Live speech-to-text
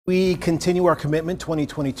We continue our Commitment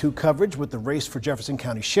 2022 coverage with the race for Jefferson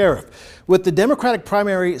County Sheriff. With the Democratic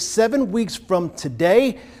primary 7 weeks from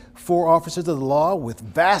today, 4 officers of the law with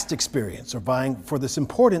vast experience are vying for this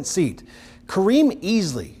important seat. Kareem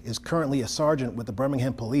Easley is currently a sergeant with the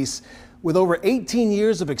Birmingham Police with over 18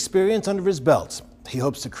 years of experience under his belt. He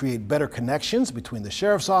hopes to create better connections between the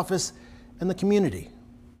sheriff's office and the community.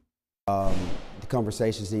 The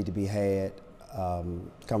conversations need to be had,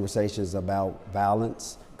 conversations about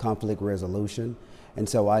violence, conflict resolution. And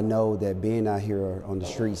so I know that being out here on the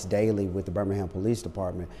streets daily with the Birmingham Police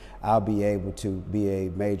Department, I'll be able to be a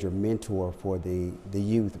major mentor for the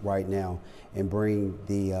youth right now and bring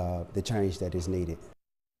the change that is needed.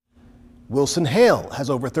 Wilson Hale has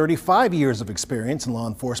over 35 years of experience in law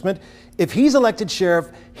enforcement. If he's elected sheriff,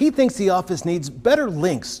 he thinks the office needs better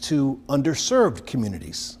links to underserved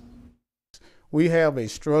communities. We have a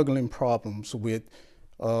struggling problems with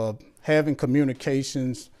having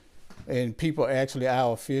communications and people, actually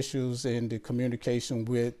our officials, and the communication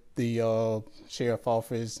with the sheriff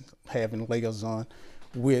office, having liaison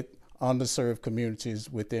with underserved communities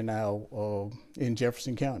within in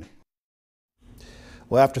Jefferson County.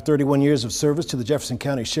 Well, after 31 years of service to the Jefferson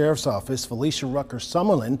County Sheriff's Office, Felicia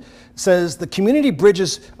Rucker-Summerlin says the community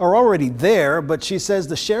bridges are already there, but she says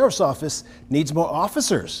the Sheriff's Office needs more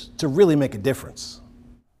officers to really make a difference.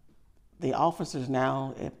 The officers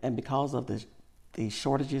now, and because of the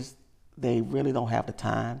shortages, they really don't have the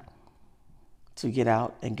time to get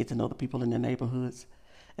out and get to know the people in their neighborhoods.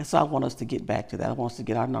 And so I want us to get back to that. I want us to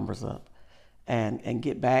get our numbers up and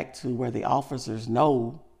get back to where the officers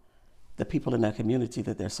know the people in their community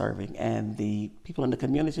that they're serving, and the people in the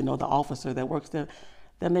community know the officer that works their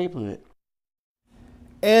neighborhood.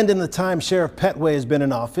 And in the time Sheriff Petway has been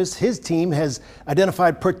in office, his team has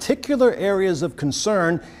identified particular areas of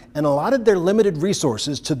concern and allotted their limited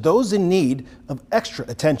resources to those in need of extra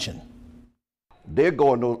attention. They're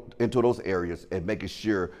going into those areas and making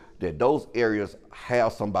sure that those areas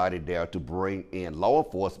have somebody there to bring in law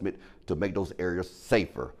enforcement to make those areas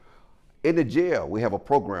safer. In the jail, we have a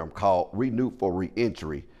program called Renew for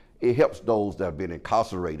Reentry. It helps those that have been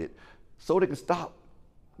incarcerated so they can stop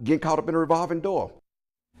getting caught up in a revolving door.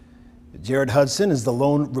 Jared Hudson is the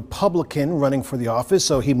lone Republican running for the office,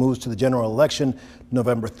 so he moves to the general election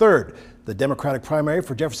November 3rd. The Democratic primary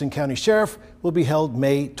for Jefferson County Sheriff will be held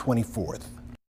May 24th.